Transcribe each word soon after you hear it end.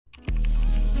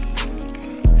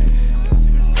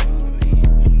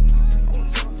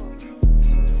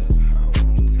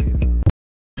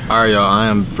Alright y'all, I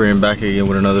am freaking back again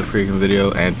with another freaking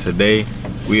video, and today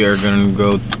we are gonna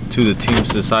go to the Team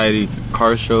Society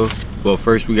car show. Well,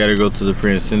 first we gotta go to the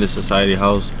freaking Cinder Society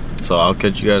house, so I'll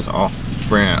catch you guys on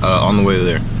the way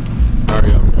there.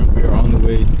 Alright y'all, we are on the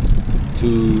way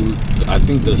to, I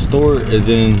think, the store and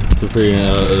then the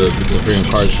freaking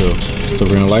car show. So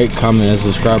we're gonna like, comment, and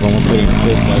subscribe. I'm gonna put in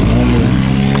clips like normal.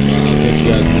 I'll catch you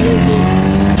guys in a little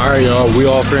bit. Alright y'all, we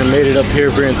all freaking made it up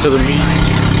here freaking to the meet.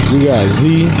 We got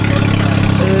Z.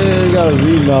 We got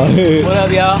Z now. What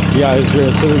up, y'all? Yeah, it's real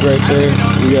Civic right there.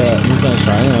 We got Nissan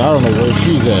Cheyenne. I don't know where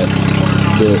she's at,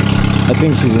 but I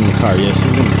think she's in the car. Yeah,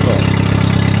 she's in the car.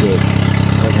 Good.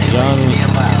 Fucking Johnny.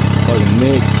 Fucking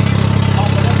Nick.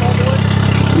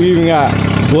 We even got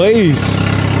Blaze.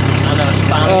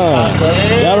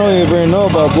 Y'all don't even know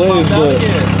about Blaze, but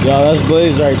y'all, that's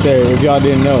Blaze right there. If y'all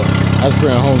didn't know, that's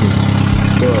friend homie.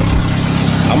 But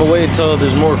I'm gonna wait until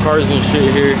there's more cars and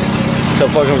shit here to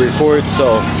fucking record,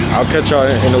 so I'll catch y'all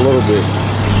in a little bit.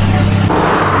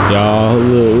 Y'all,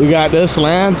 look, we got this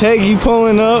Slam Teggy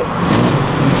pulling up.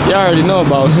 Y'all already know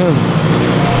about him.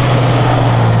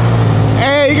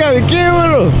 Hey, he got a kid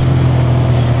with him.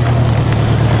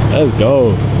 Let's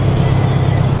go.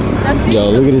 Yo,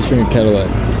 look at this freaking Cadillac.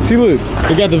 See, look,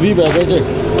 they got the V-back right there.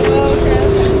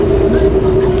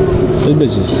 This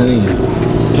bitch is clean.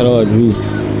 Cadillac V.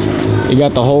 You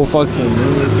got the whole fucking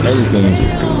everything.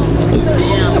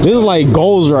 This is like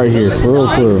goals right here, for real,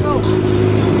 for real.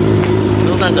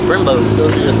 Those aren't the Brembos.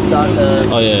 Those are just stock.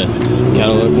 Oh yeah,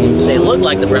 Cadillac ones. They look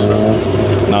like the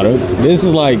Brembos. No, this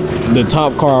is like the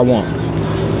top car I want.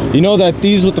 You know that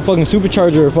these with the fucking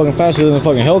supercharger are fucking faster than the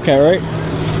fucking Hellcat, right?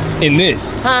 In this.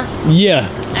 Huh? Yeah.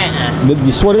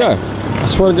 You swear to God. I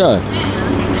swear to God.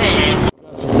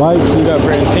 Some bikes. We got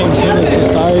brand Team Cinder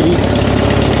Society.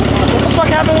 What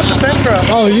happened with the Sentra?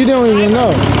 Oh, you don't even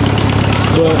know.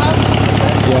 But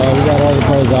yeah, we got all the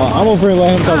cars out. I'm gonna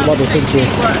let him talk about the Sentra.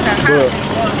 But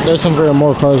there's some very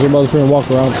more cars we're about to walk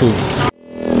around too.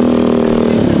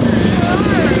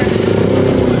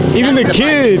 Even the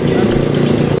kid.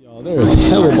 Yo, there's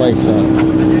hella bikes out.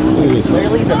 Look at this.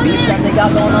 Really, the beef that they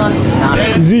got going on?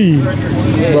 Z.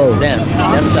 Bro.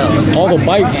 Themselves. All the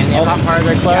bikes.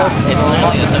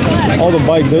 All the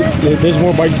bikes. There's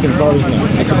more bikes than cars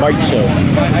now. It's a bike show.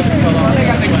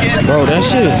 Bro, that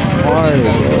shit is fire,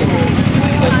 bro.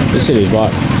 This shit is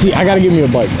wild. See, I gotta get me a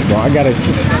bike, bro. I gotta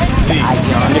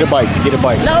get a bike. Get a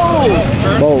bike.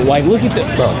 No! Bro, like, look at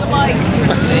that, bro.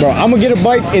 Bro, I'm gonna get a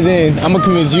bike and then I'm gonna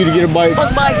convince you to get a bike.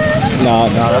 Fuck bike. Nah,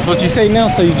 that's what you say now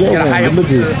until you joke. Look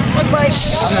at this.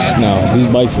 No, these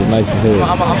bikes is nice as hell.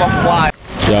 I'm a fly.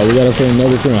 Yeah, we got a friend,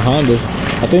 another friend Honda.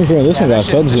 I think friend this one got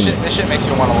subs in it. This shit makes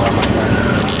me want to learn my car.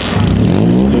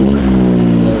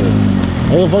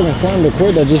 There's a fucking Slam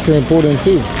Accord that just friend pulled in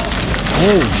too.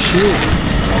 Oh shit.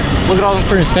 Look at all the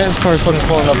friend stance cars fucking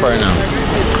pulling up right now.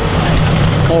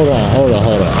 Hold on.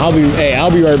 I'll be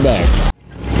right back.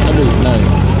 That is nice.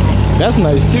 That's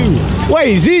nice too.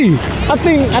 Wait, Z, I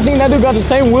think that dude got the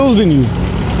same wheels than you.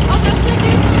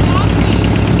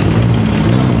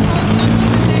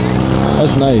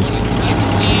 That's nice.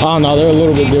 Oh no, they're a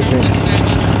little bit different.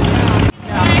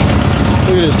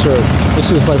 Look at this truck. This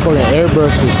shit's like fucking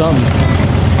airbrushed or something.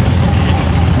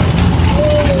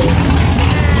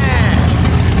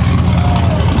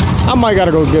 I might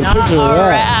gotta go get a picture of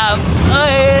that.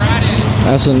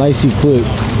 That's a nice Eclipse.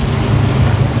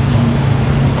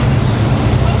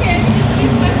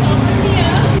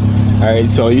 Alright,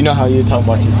 so you know how you're talking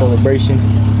about your celebration?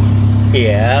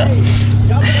 Yeah.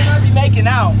 Y'all might be making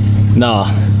out.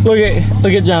 Nah. Look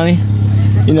at Johnny.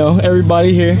 You know,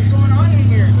 everybody here. What's going on in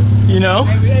here? You know?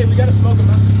 Hey, we gotta smoke them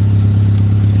out.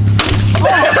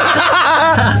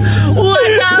 What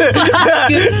the fuck?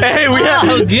 Hey, we have.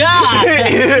 Oh god!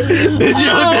 Did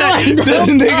you look at this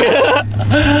nigga?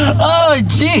 Oh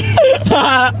jeez!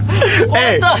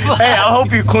 Hey, I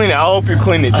hope you clean it. I hope you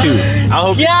clean it too. I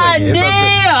hope you clean it.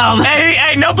 Damn!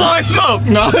 Hey, no blowing smoke.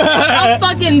 No. I'm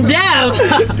fucking deaf.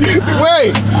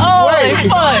 Wait. Oh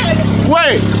fuck!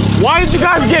 Wait. Why did you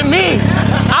guys get me?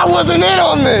 I wasn't in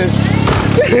on this.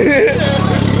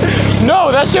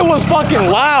 No, that shit was fucking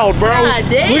loud, bro. God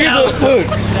damn. Look at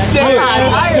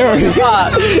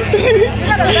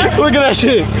Look at that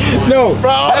shit. No,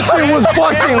 bro. That shit was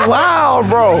fucking loud,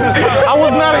 bro. I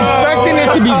was not expecting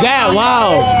it to be that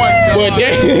loud. But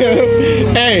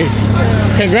damn. Hey,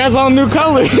 congrats on new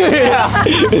color.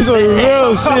 It's a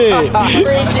real shit.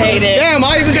 Appreciate it. Damn,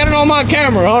 I even got it on my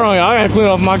camera. Hold on, y'all. I gotta clean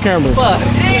off my camera. Fuck.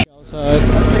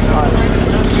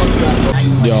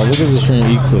 Yo, look at this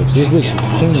freaking Eclipse. This bitch is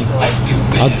clean.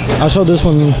 I showed this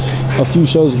one a few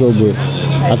shows ago, but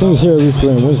I think it's here every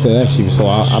freaking Wednesday actually, so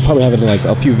I'll probably have it in like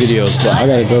a few videos, but I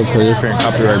gotta go for your freaking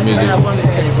copyright music.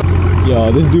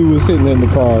 Yo, this dude was sitting in the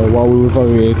car while we were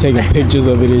fucking taking pictures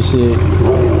of it and shit.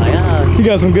 He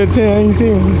got some good tin, I ain't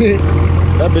seen him.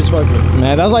 That bitch fucking,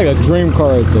 man, that's like a dream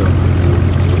car right there.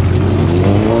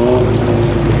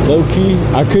 Low key,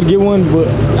 I could get one, but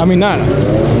I mean not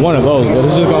one of those, but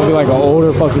it's just gonna be like an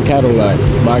older fucking Cadillac.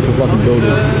 But I could fucking build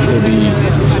it to be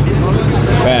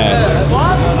fast.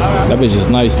 That bitch is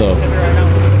nice though.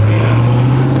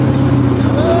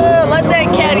 Let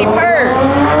that caddy purr.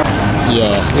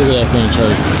 Yeah, look at that thing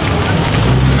church.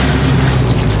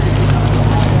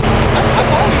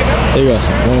 They got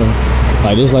some more.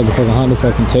 Like this, like a fucking Honda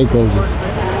fucking takeover.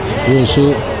 Real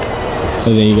shit.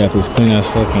 And then you got this clean ass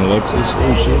fucking Lexus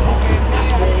and shit.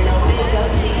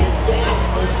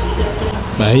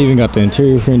 Man, he even got the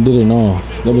interior frame, did it and all.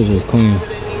 That bitch is clean.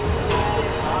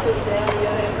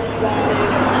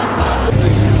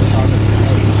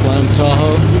 Slam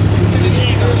Tahoe.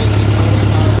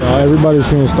 Everybody's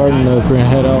starting to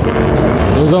head out.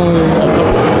 There's only a couple.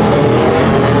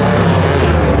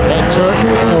 That truck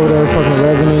over there fucking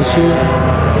revving and shit.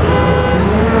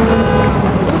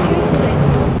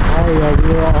 Alright, y'all,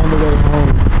 we're on the way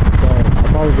home. So I'm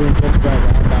probably gonna catch you guys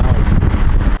at the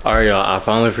house. Alright, y'all, I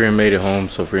finally made it home.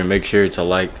 So make sure to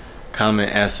like,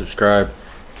 comment, and subscribe.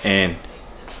 And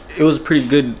it was pretty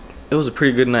good. It was a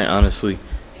pretty good night, honestly.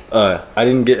 I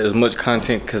didn't get as much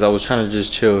content because I was trying to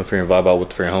just chill and vibe out with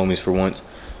the homies for once.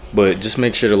 But just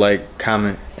make sure to like,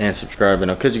 comment, and subscribe,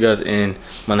 and I'll catch you guys in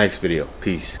my next video.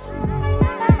 Peace.